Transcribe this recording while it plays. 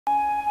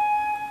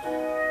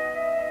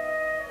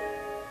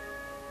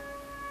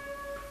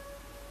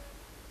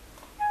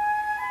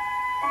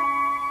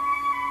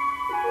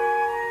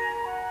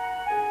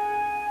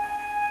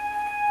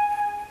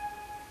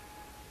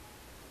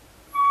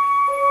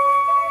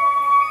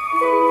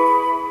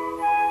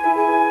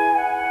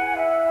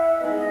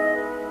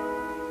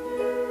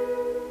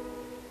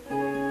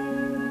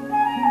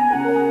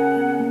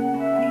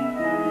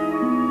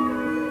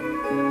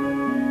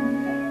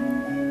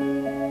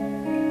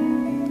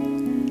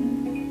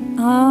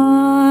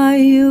Are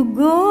you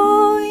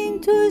going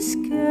to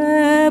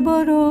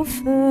Scaborough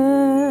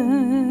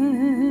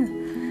Fair?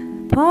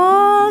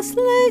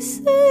 Parsley,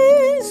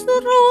 seeds,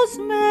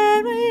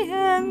 rosemary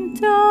and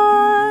thyme.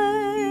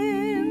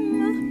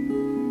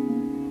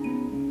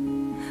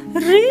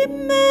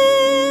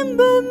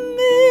 Remember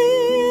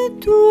me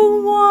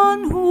to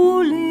one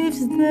who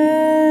lives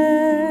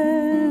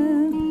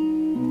there.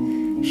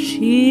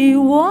 She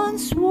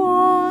once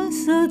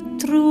was a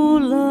true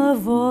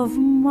love of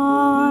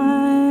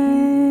mine.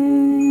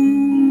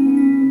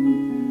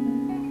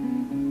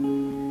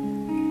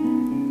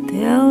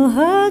 Tell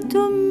her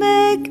to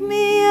make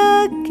me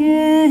a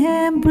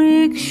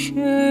cambric shirt,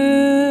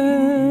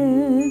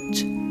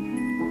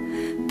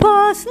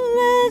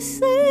 parsley,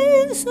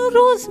 seeds,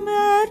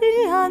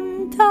 rosemary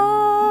and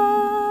thyme.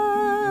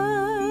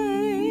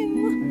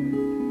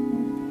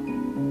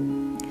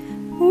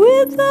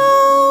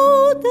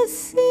 Without the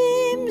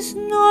seams,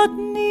 not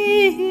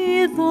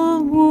needlework,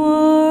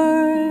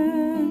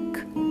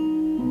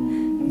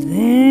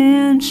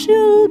 then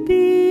she'll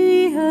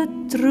be a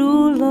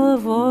true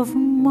love of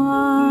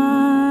mine.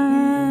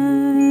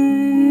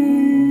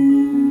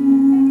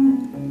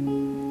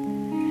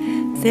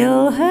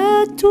 Tell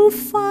her to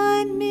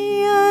find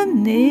me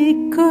an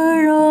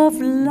acre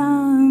of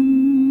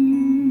land,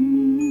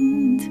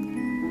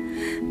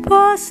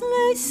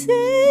 parsley,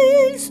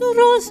 seeds,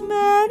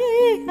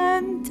 rosemary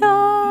and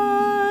thyme.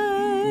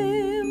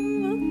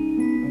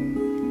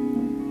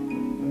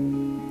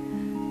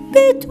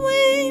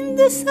 Between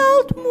the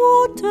salt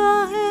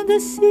water and the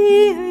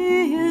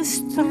sea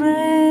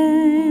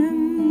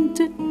strand,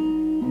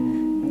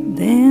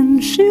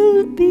 then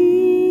she'll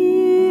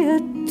be a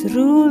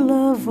true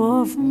love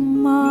of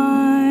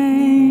mine.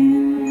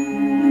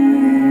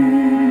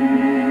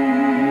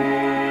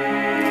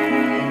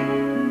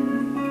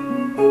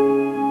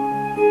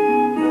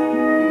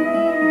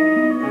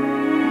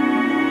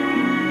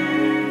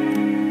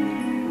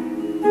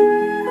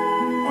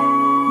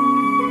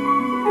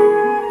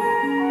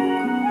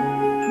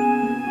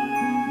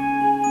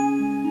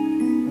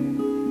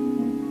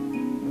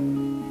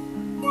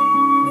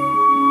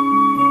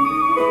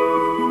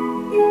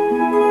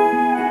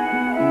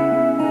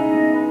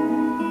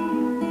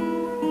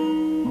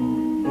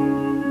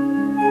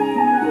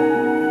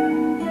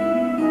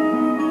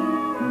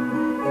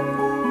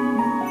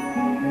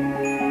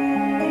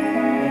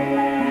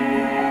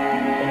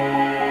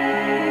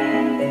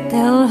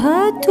 Tell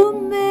her to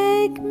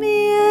make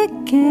me a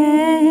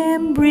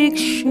cambric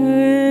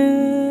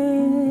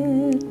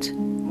shirt,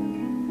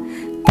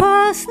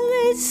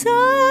 parsley,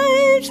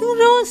 sage,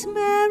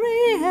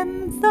 rosemary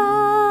and thyme.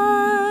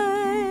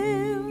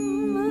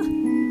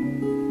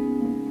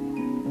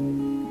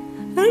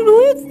 And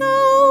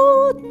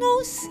without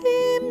no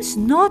seams,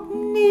 not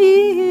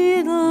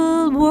needlework,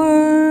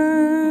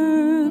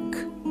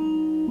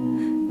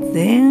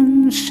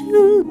 then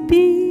she'll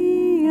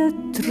be a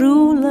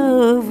true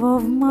love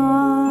of mine.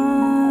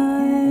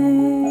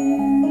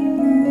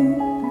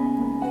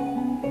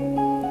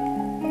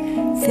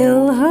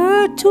 Tell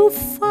her to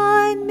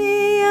find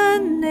me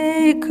an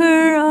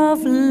acre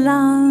of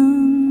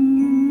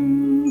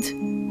land,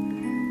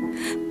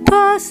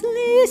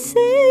 parsley,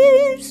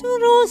 seeds,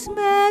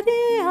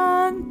 rosemary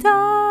and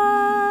thyme.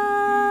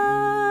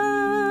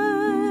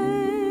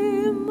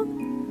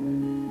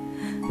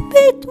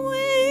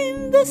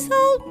 Between the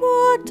salt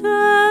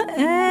water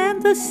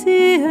and the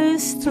sea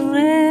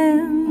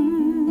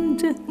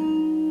strand,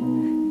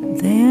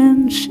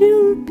 then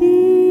she'll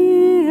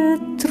be a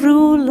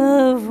true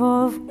love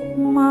of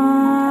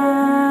mine.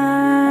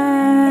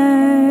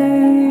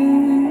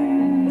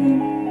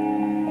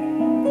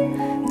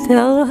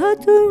 Tell her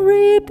to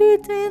reap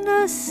it in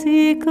a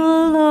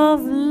sickle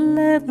of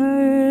leather,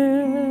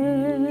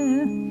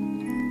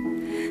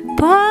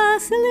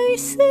 parsley,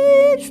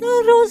 seeds,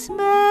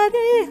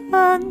 rosemary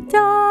and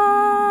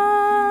thyme.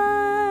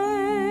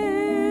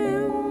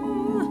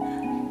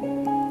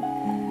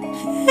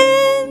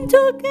 And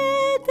to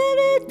gather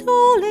it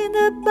all in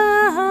a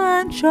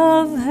bunch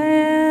of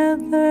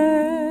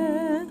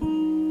heather,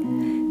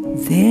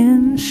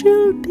 then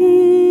she'll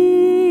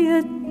be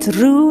a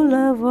true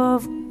love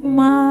of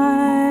mine.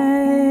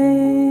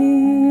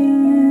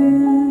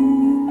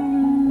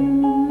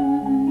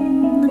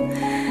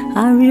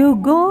 Are you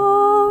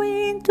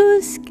going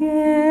to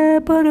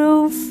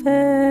Scaborough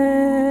Fair?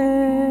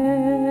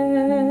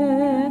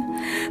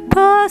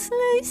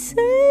 Parsley,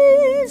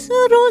 seeds,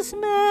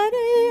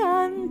 rosemary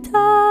and thyme.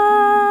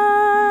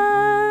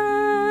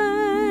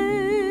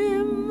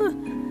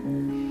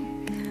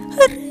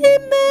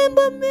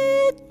 Remember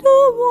me to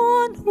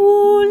one who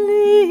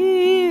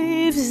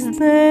lives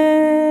there.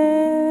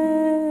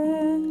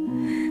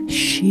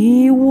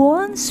 She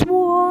once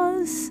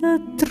was a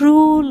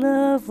true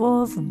love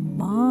of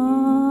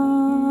mine.